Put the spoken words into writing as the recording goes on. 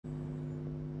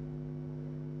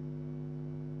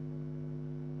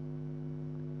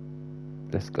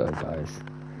Let's go, guys.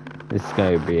 This is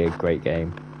going to be a great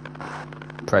game.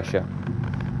 Pressure.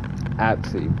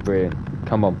 Absolutely brilliant.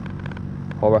 Come on.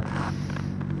 Horror.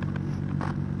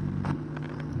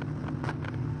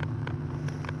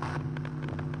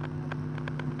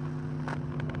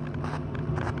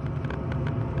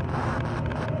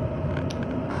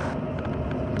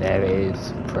 There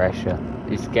is pressure.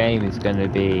 This game is going to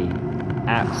be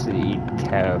absolutely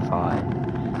terrifying.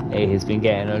 It has been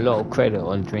getting a lot of credit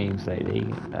on Dreams lately.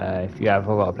 If you have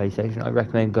got a PlayStation, I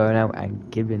recommend going out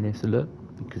and giving this a look,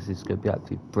 because it's going to be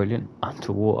absolutely brilliant.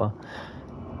 Underwater.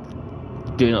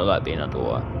 Do not like being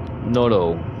underwater. Not at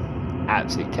all.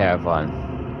 Absolutely terrifying.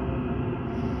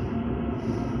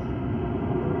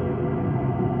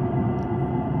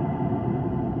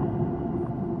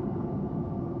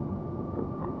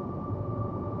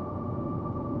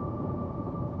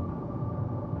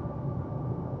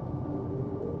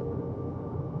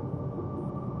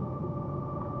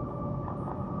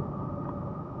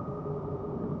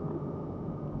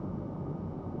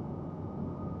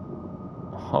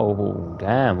 Oh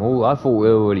damn! Oh, I thought we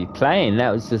were already playing.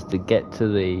 That was just to get to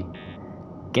the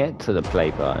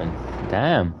play button.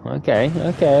 Damn. Okay.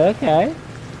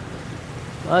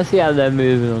 I see how they're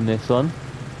moving on this one.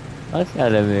 Guys.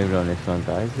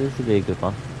 This will be a good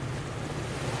one.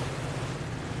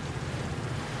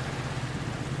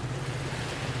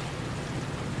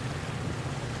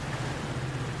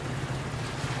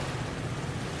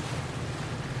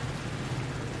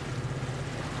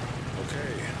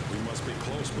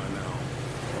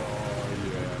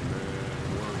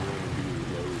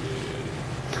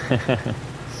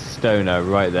 Stoner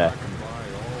right there.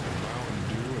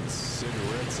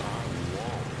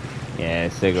 Yeah,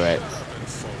 cigarettes.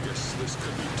 Focus. This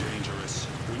could be dangerous.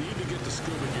 We need to get the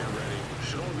scuba gear ready.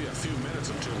 Should only be a few minutes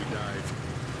until we dive.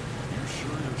 You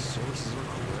sure your sources are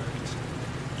correct?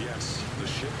 Yes, the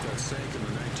ship that sank in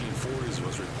the 1940s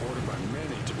was reported by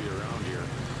many to be around here.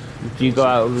 Would you go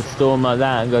out of a storm like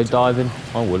that and go diving?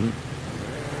 I wouldn't.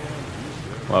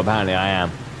 Well, apparently I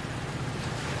am.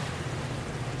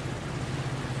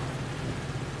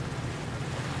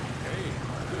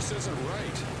 This isn't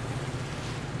right.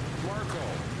 Marco,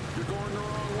 you're going the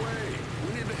wrong way.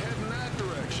 We need to head in that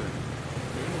direction.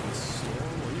 In the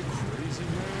storm? Are you crazy,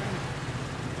 man?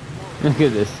 Look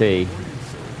at the sea.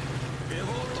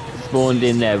 Spawned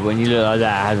in there, but when you look like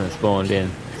that, it hasn't spawned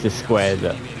in. It's just squared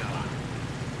up.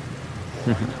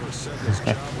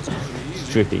 It's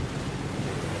tricky.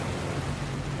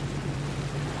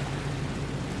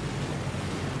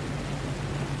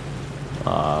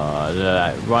 Oh, look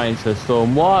at that, right into the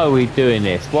storm. Why are we doing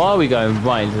this? Why are we going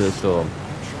right into the storm?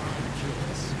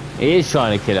 He is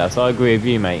trying to kill us, I agree with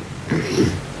you, mate.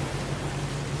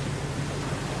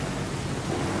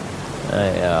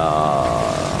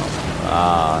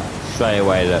 Straight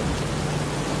away, look.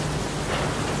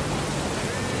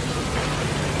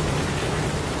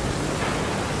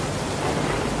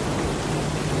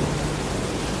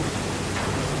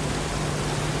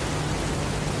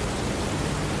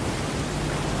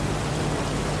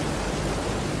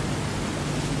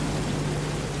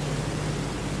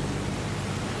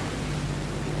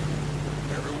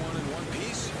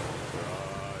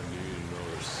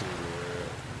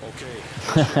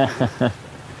 What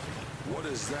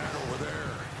is that over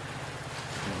there?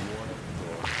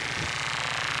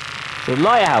 It's a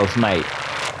lighthouse, mate.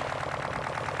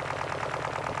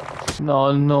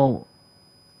 No.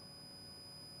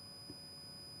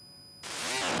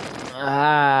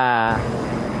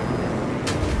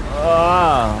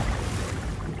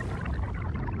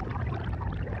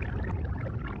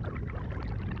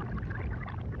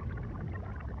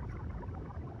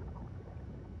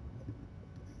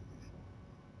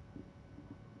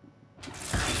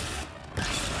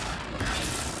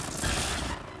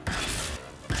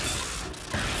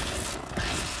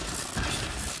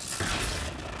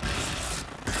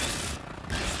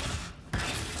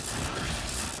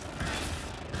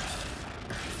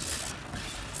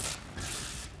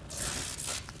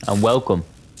 And welcome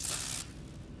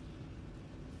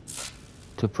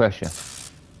to pressure.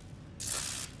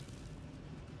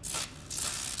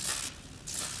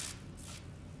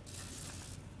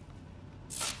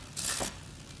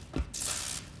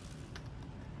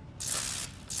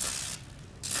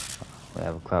 We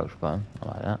have a crouch button, I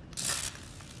like that.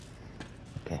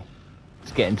 Okay,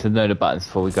 just getting to know the buttons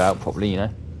before we go out properly, you know.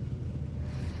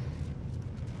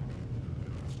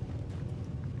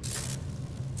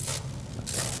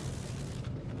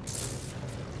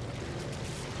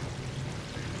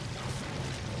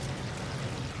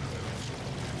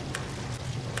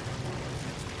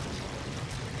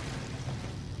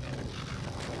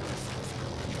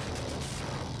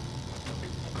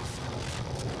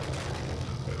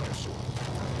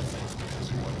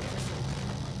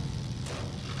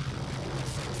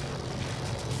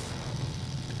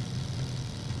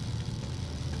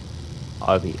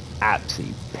 I'd be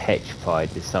absolutely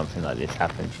petrified if something like this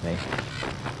happened to me.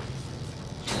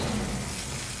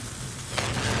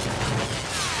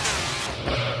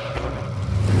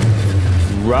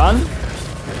 Run?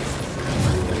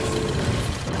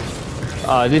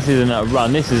 Oh, this isn't a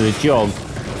run, this is a jog.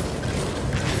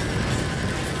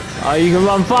 Oh, you can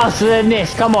run faster than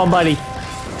this. Come on, buddy.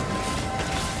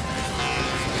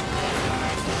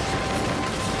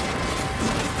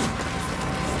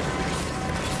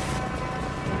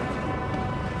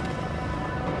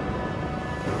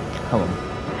 Come on.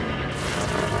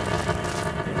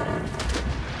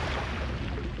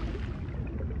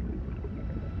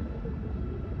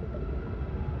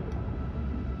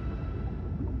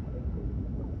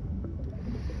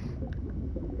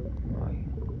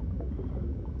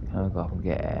 Can I go up and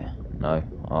get air? No.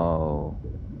 Oh.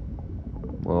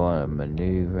 We're on a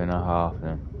maneuver and a half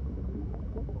now.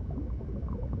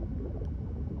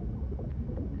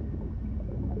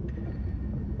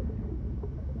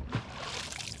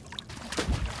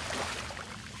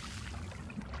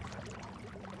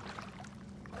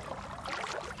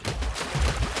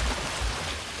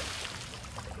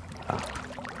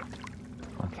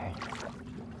 Okay.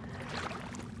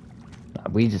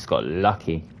 We just got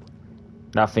lucky.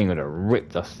 That thing would have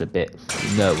ripped us to bits.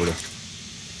 No, it would have.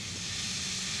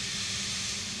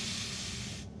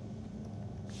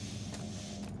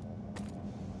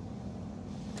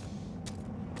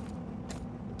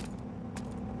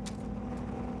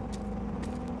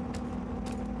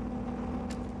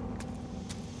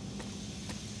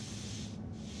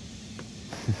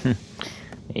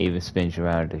 It even spins you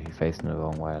around if you're facing the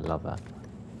wrong way. I love that.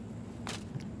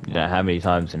 You know how many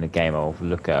times in the game I'll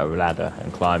look at a ladder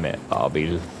and climb it, but I'll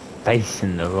be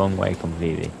facing the wrong way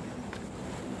completely.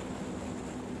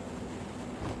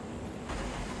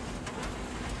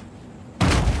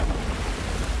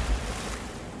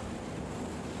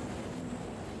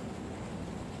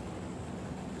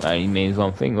 That only means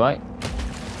one thing, right?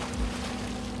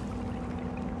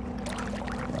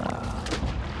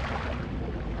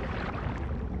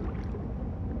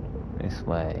 This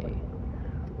way.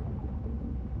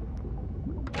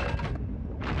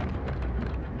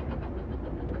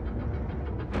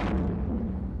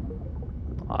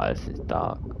 Oh, this is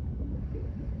dark.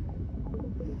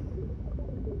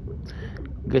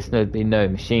 I guess there'd be no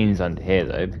machines under here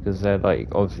though, because they're like,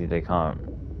 obviously they can't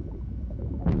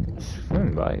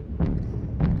swim, right?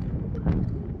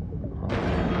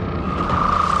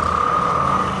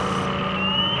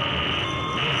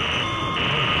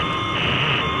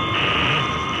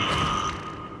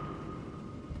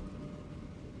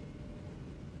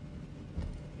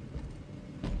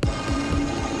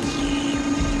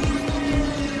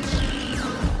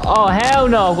 Oh hell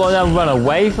no, I've got to run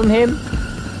away from him?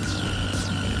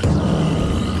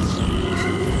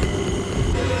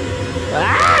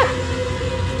 Ah!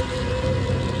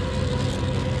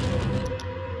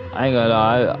 I ain't gonna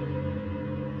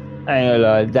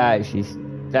lie, that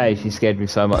actually scared me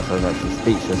so much I was actually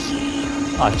speechless.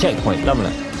 Ah, checkpoint, loving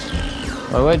it.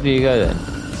 Well, where do you go then?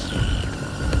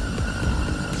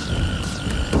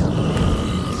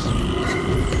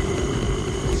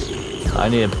 I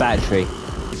need a battery.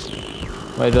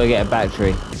 Where do I get a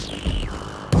battery?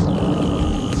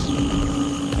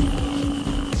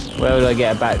 Where would I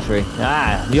get a battery?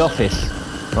 Ah, the office,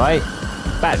 right?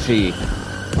 Battery.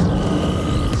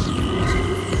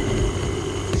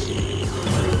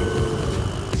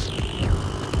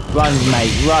 Run,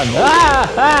 mate, run.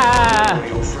 Ah! Ah!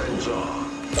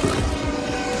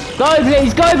 Go,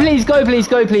 please, go, please, go, please,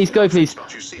 go, please, go, please.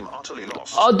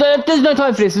 Oh, there's no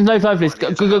time for this, there's no time for this.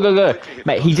 Go, go, go, go, go.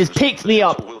 Mate, he just picked me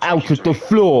up out of the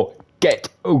floor. Get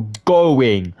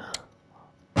going.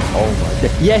 Oh my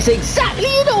god. Yes, exactly,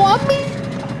 you know what I mean?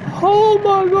 Oh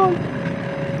my god.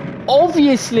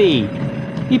 Obviously.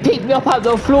 He picked me up out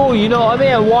the floor, you know what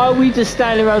I mean? Why are we just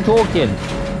standing around talking?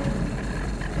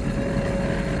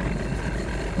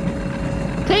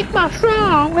 Take my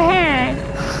strong hand.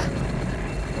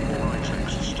 Alright,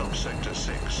 stop sector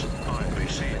 6. I'll be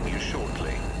seeing you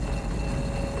shortly.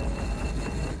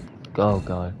 Oh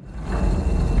god.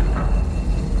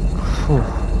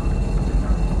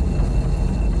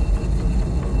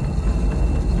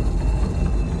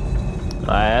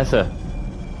 Alright, that's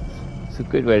a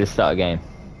good way to start a game.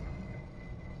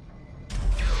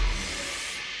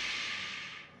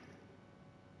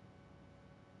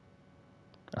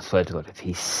 I swear to God, if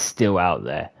he's still out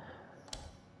there,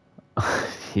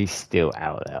 if he's still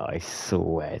out there, I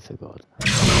swear to God.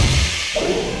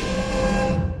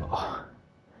 Oh,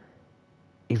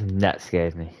 even that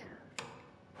scared me.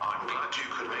 I'm glad you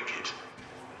could make it.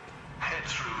 Head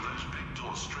through those big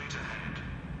doors straight ahead.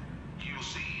 You'll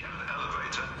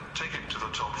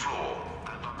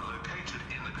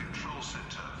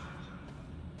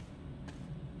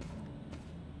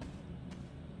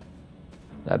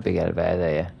That big elevator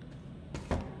there.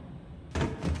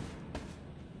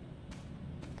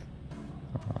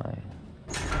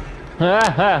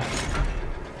 Right.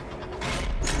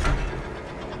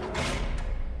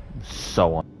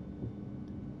 So on.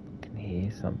 I can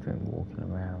hear something walking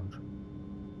around.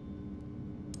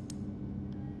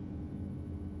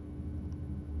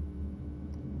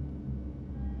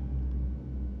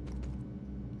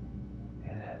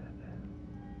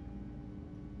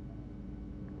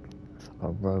 It's like a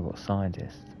robot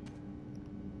scientist.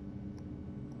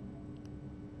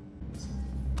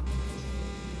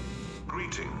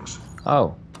 Greetings.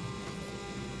 Oh.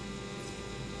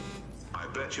 I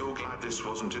bet you're glad this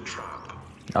wasn't a trap.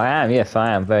 I am, yes,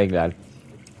 I am very glad.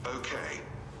 Okay.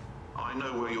 I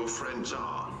know where your friends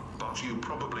are, but you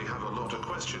probably have a lot of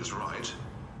questions, right?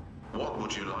 What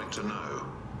would you like to know?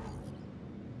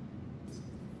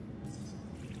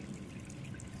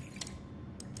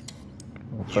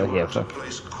 You are at a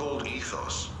place called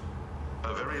Ethos,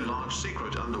 a very large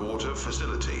secret underwater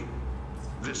facility.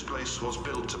 This place was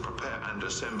built to prepare and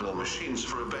assemble machines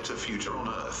for a better future on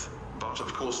Earth, but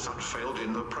of course that failed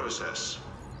in the process.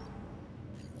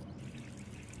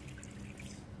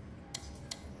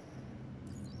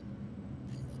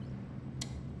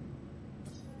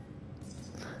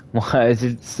 Why is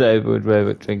it sobered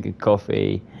robot drinking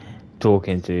coffee,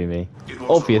 talking to me? It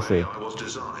was Obviously. the way I was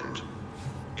designed.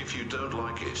 If you don't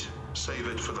like it, save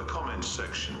it for the comments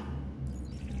section.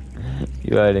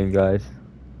 You heard him, guys.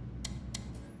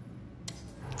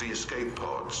 The escape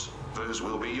pods, those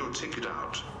will be your ticket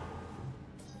out.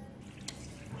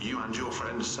 You and your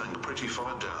friends sank pretty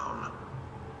far down.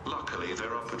 Luckily,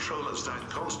 there are patrollers that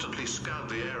constantly scout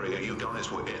the area you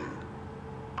guys were in.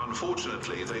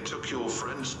 Unfortunately, they took your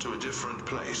friends to a different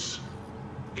place.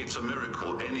 It's a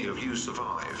miracle any of you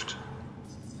survived.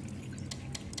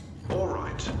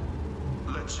 Alright,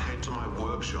 let's head to my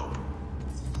workshop.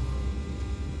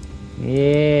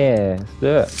 Yeah, let's do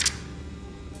it.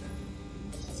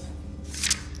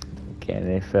 Okay,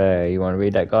 and if you want to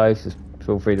read that, guys, just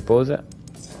feel free to pause it.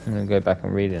 I'm going to go back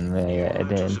and read it and edit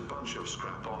Notice in. a bunch of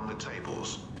scrap on the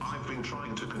tables. I've been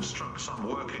trying to construct some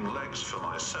working legs for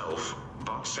myself,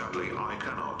 but sadly I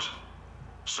cannot.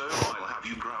 So I'll have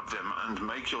you grab them and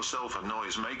make yourself a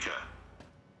noisemaker.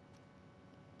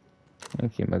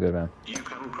 Thank you, my good man. You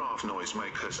can craft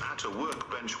noisemakers at a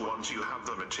workbench once you have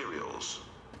the materials.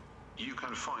 You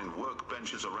can find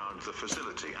workbenches around the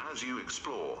facility as you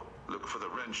explore. Look for the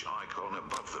wrench icon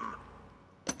above them.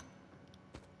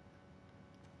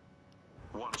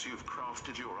 Once you've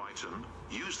crafted your item,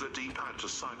 use the D-pad to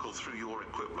cycle through your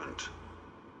equipment.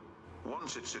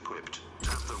 Once it's equipped,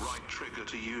 tap the right trigger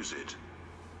to use it.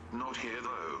 Not here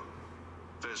though.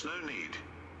 There's no need.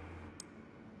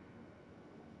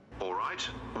 Alright,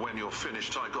 when you're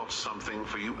finished I got something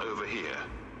for you over here.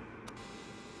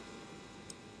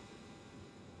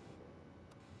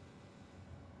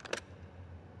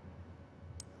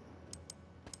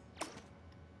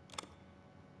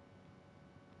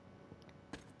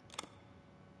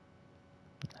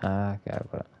 Ah, okay,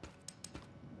 I've got it.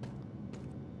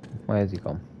 Where's he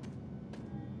gone?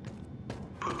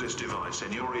 Put this device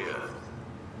in your ear.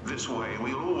 This way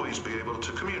we'll always be able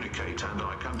to communicate and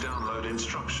I can download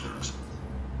instructions.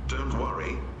 Don't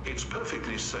worry, it's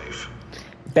perfectly safe.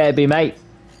 Better be, mate.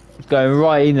 It's going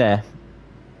right in there.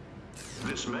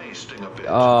 This may sting a bit.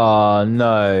 Oh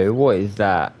no, what is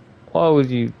that? Why would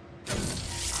you...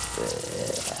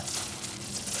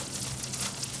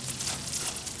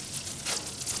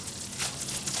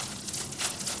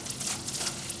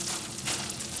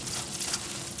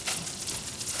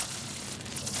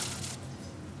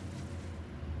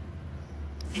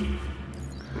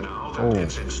 Now that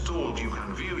it's installed, you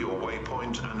can view your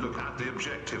waypoint and look at the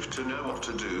objective to know what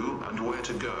to do and where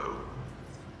to go.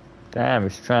 Damn,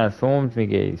 it's transformed me,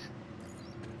 geez.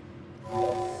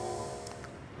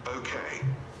 Okay.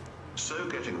 So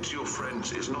getting to your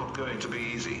friends is not going to be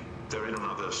easy. They're in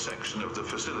another section of the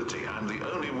facility and the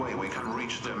only way we can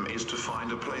reach them is to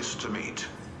find a place to meet.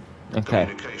 Okay.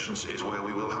 Communications is where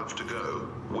we will have to go,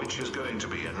 which is going to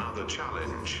be another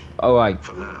challenge. Alright.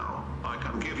 For now, I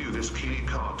can give you this key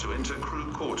card to enter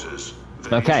crew quarters.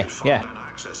 Then Okay, you should find yeah. an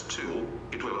access tool.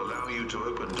 It will allow you to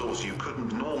open doors you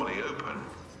couldn't normally open.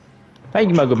 Thank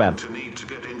you, my good man. What you're going to need to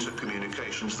get into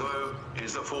communications, though,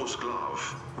 is the Force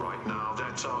Glove. Right now,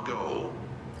 that's our goal.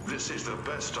 This is the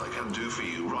best I can do for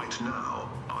you right now.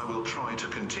 I will try to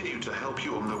continue to help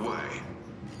you on the way.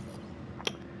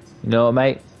 You know what,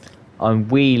 mate? I'm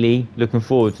really looking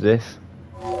forward to this.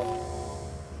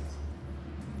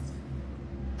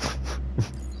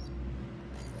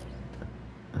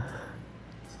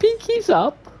 Pinkies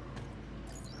up.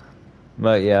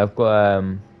 But yeah, I've got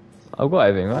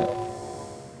everything, right?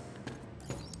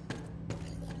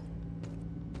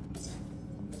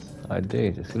 I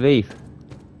do, just leave.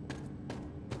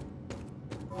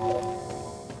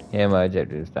 Yeah, my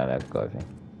objective is done, I've got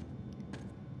everything.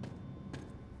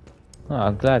 Oh,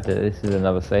 I'm glad that this is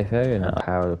another safe area now.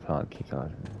 Power the plant kick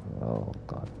out. Oh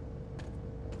god.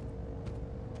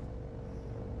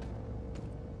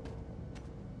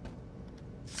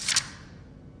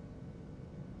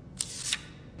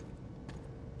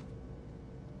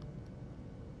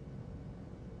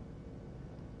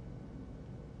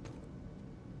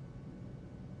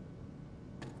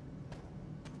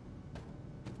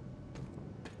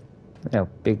 How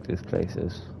big this place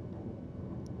is.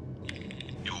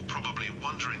 You're probably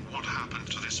wondering what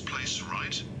happened to this place,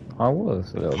 right? I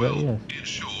was a little bit, yes. In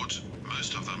short,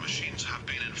 most of the machines have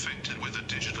been infected with a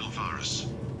digital virus.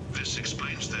 This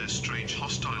explains their strange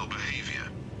hostile behavior.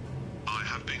 I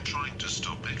have been trying to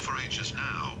stop it for ages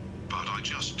now, but I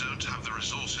just don't have the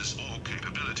resources or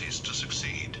capabilities to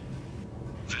succeed.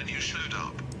 Then you showed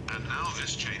up, and now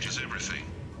this changes everything.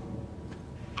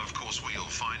 Of course, we'll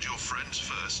find your friends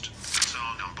first. It's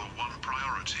our #1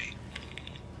 priority.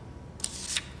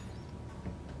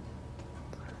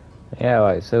 Yeah,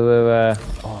 right, so we're,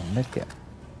 oh, medkit.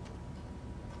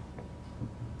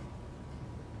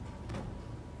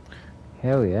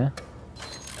 Hell yeah.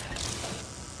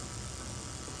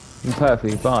 I'm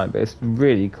perfectly fine, but it's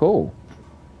really cool.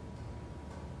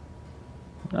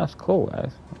 That's cool,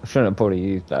 guys. I shouldn't have probably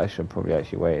used that, I should have probably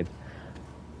actually waited.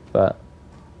 But,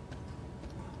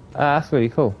 that's really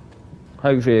cool.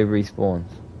 Hopefully it respawns.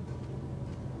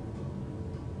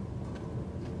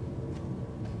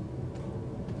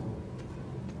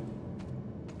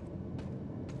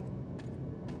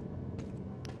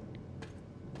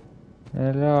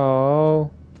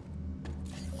 Hello?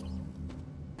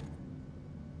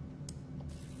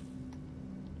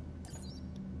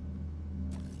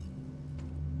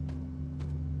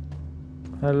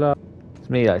 Hello? It's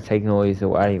me like taking all these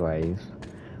little alleyways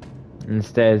and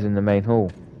stairs in the main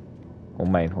hall. Or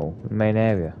main hall, the main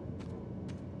area.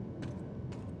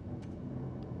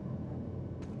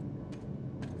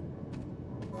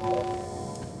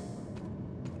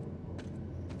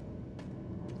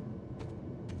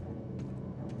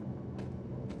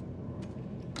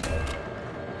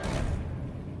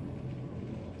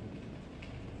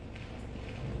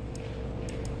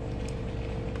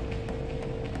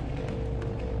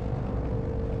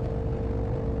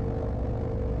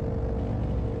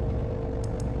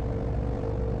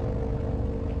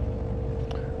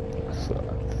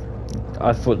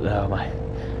 I thought, oh my,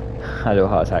 I had a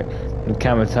heart attack. The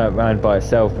camera turned around by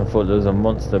itself and I thought there was a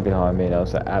monster behind me and I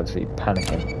was like, absolutely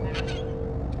panicking.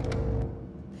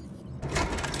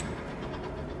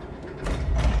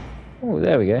 Oh,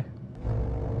 there we go.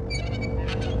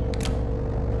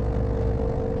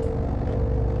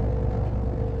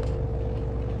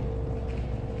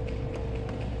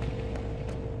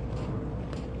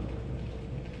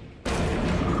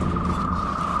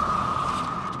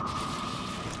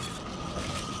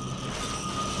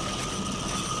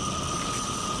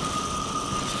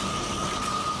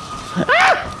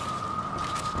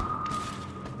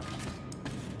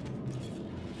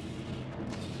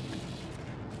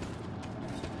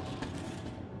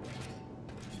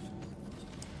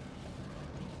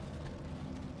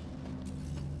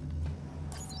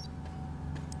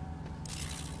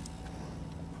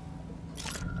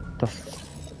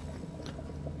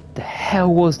 The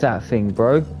hell was that thing,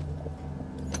 bro?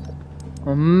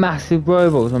 A massive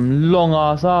robot with some long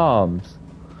ass arms.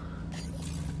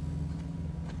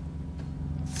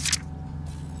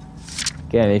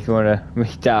 Again, if you want to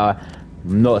read that,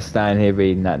 I'm not standing here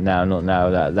reading that now, not now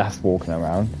that that's walking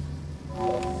around.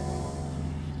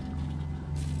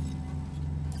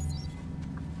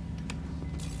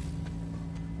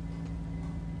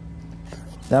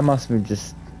 That must have been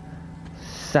just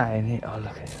sat in here. Oh,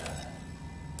 look at it.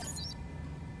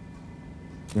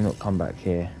 Do not come back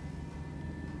here.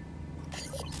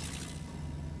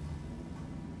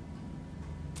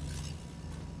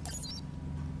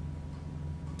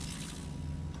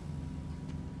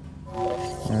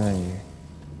 Where are you?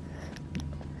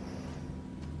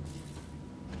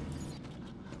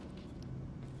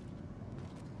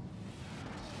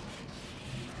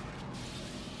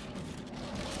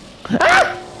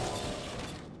 Ah!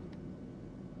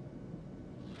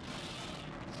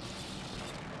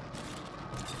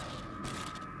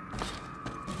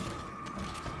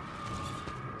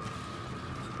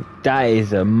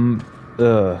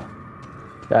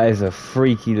 That is a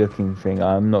freaky looking thing.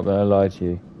 I'm not gonna lie to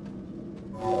you.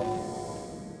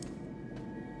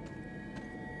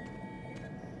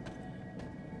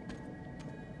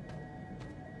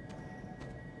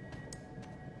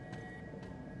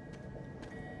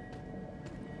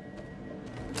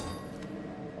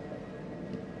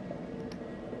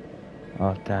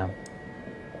 Oh, damn.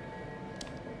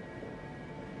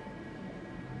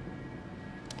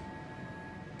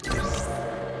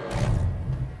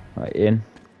 Right, in.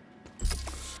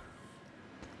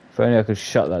 If only I could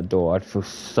shut that door, I'd feel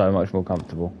so much more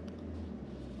comfortable.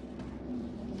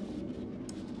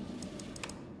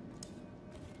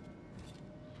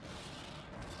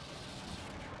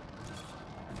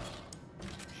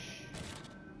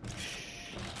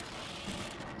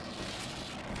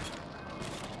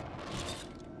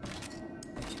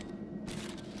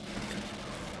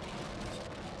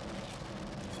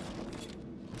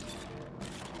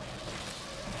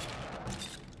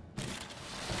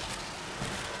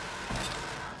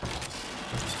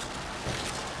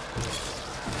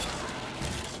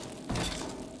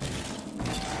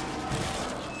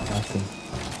 Nothing.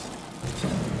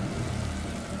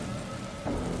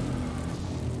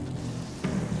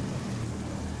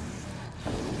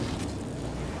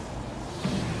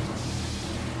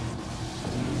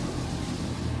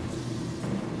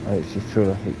 I actually feel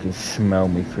like it can smell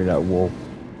me through that wall.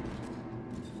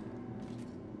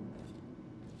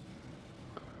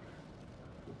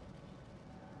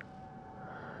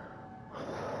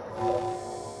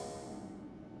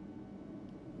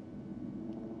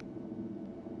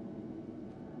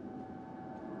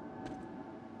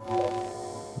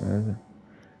 Where is it?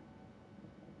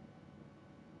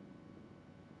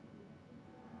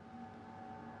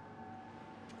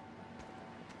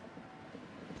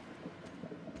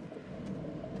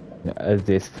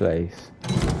 This place.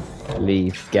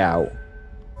 Leave Gout.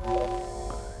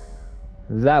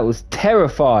 That was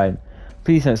terrifying.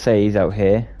 Please don't say he's out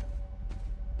here.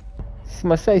 This is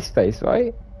my safe space,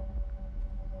 right?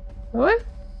 What?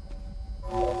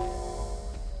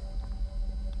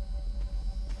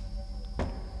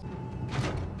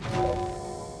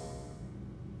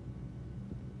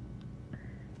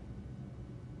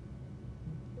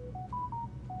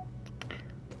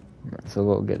 So I've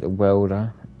got to get the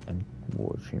welder and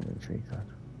water treatment tree card.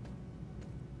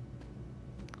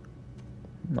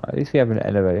 Right, at least we have an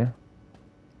elevator.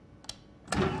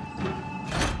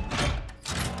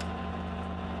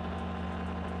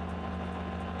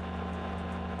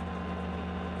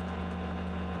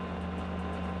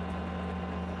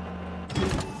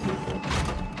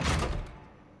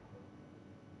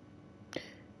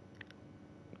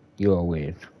 You're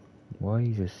weird. Why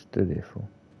you just stood there for?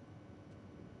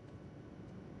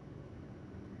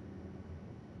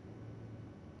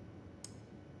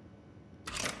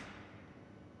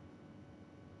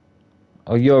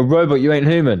 Oh, you're a robot, you ain't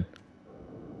human.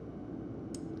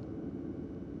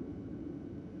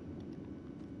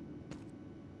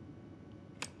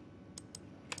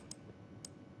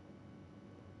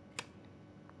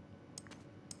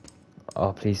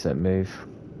 Oh, please don't move.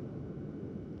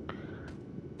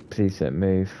 Please don't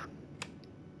move.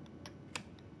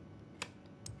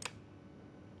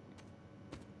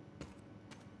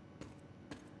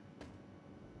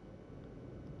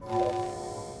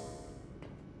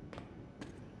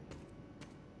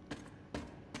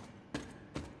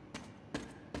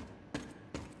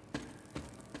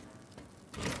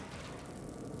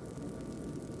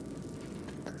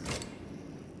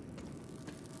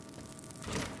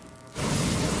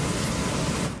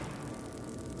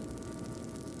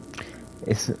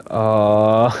 It's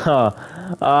oh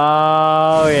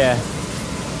oh yeah.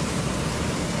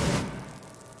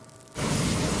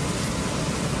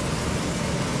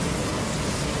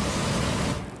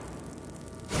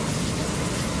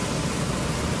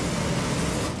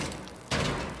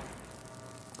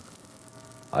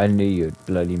 I knew you'd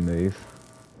bloody move.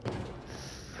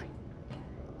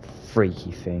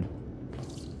 Freaky thing.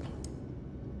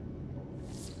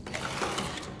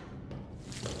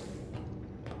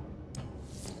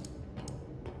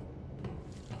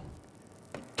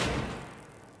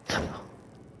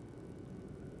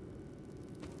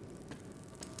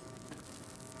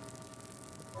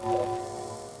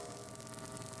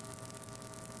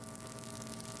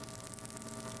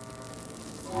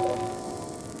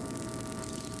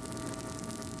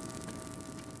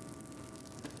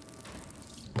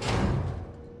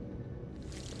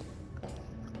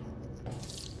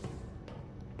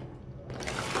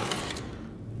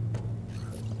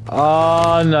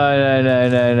 Oh no no no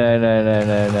no no no no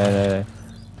no no no.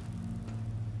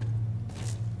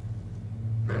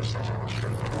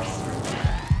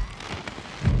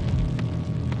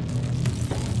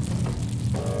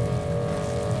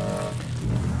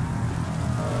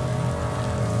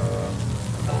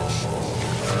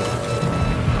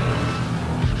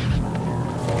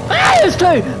 Ah, there's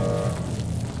two!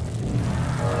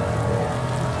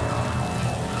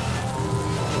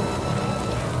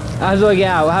 How do I get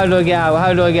out? How do I get out?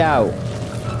 How do I get out?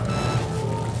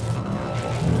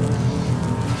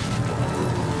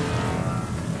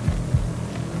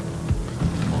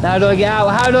 How do I get out?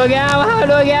 How do I get out? How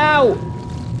do I get out?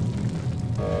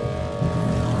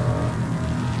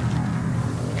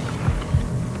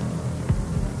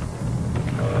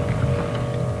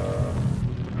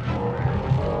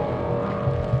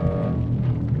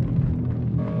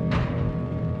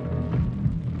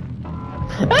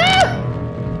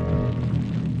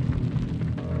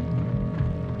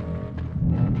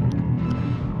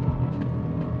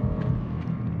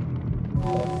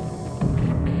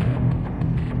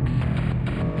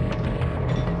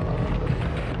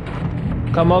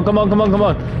 Come on, come on, come on, come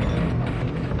on.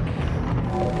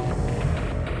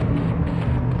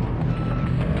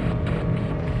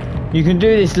 You can do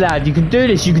this, lad. You can do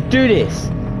this. You can do this.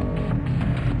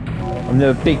 I've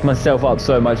never picked myself up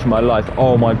so much in my life.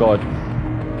 Oh my god.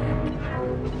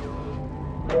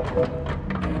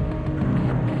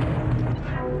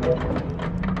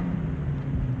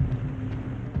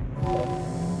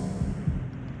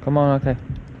 Come on, okay.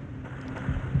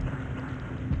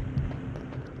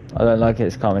 I don't like it,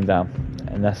 it's calming down,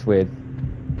 and that's weird.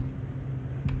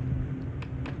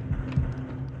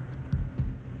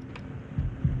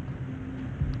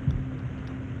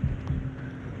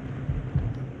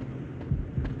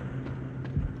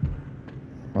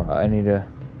 Right, I need to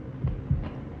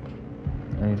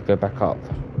go back up.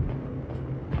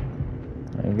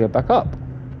 I need to go back up.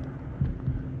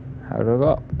 How do I go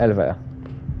up? Elevator.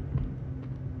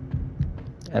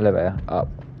 Elevator, up.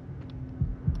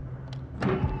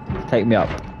 Take me up.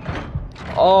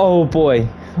 Oh boy.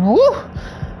 Woo!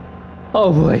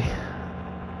 Oh boy.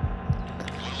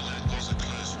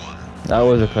 That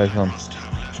was a close one. Must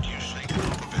have left you shaken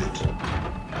up a bit.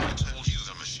 I told you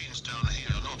the machines down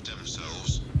here are not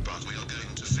themselves, but we are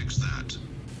going to fix that.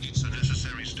 It's a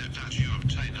necessary step that you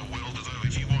obtain a welder though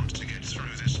if you want to get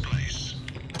through this place.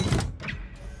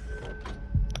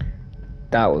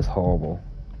 That was horrible.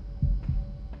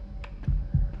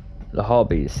 The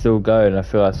heartbeat is still going. I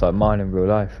feel that's like mine in real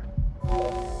life.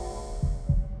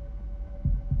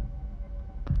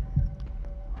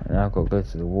 And I've got to go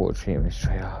to the water treatment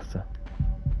straight after.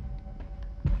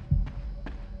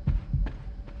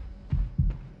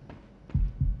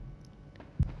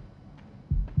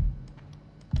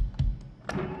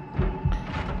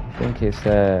 I think it's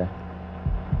there.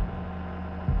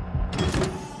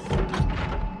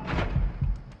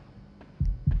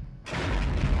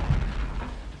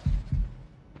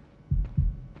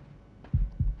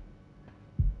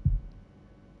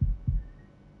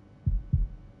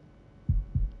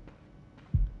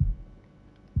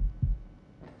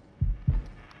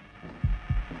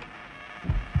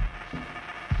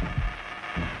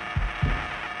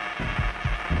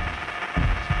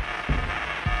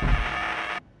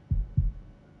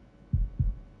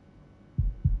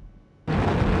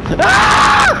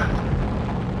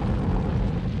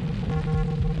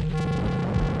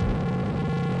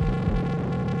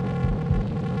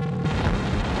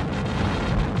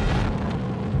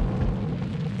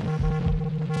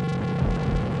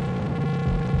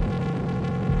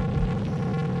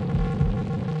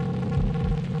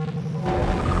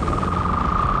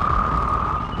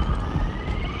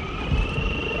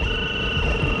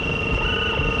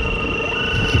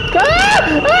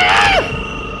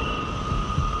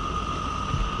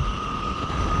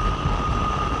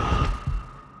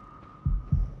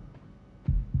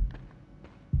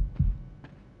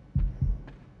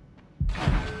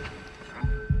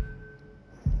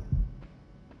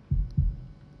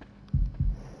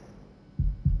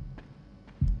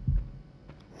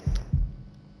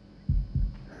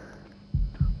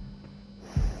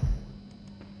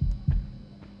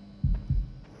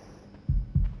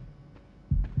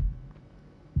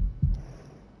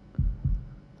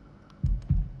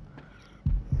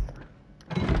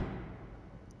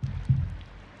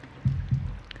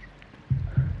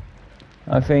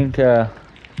 I think I'm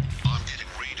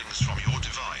getting readings from your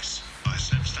device. I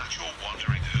sense that you're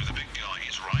wondering who the big guy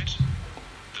is, right?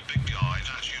 The big guy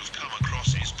that you've come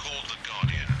across is called the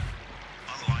Guardian.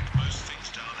 Unlike most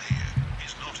things down here,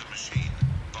 he's not a machine,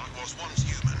 but was once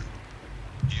human.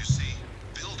 You see,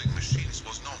 building machines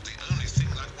was not the only thing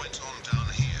that went on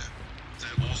down here.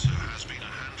 There also has been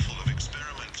a handful of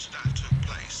experiments that took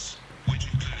place, which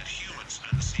included humans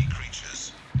and sea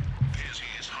creatures. Appears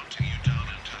he is hunting you down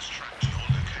and has tracked your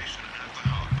location at the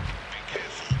hub. Be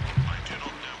careful, I do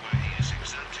not know where he is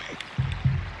exactly.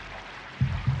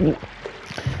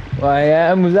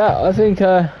 well, and with that, I think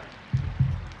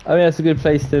that's a good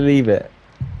place to leave it.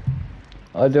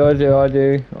 I do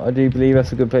believe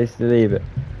that's a good place to leave it.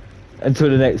 Until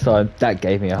the next time, that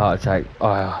gave me a heart attack.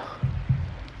 Oh,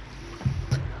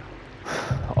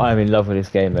 I'm in love with this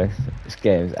game though. This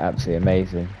game is absolutely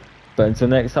amazing. But until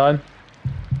next time,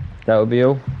 that will be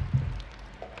all.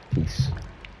 Peace.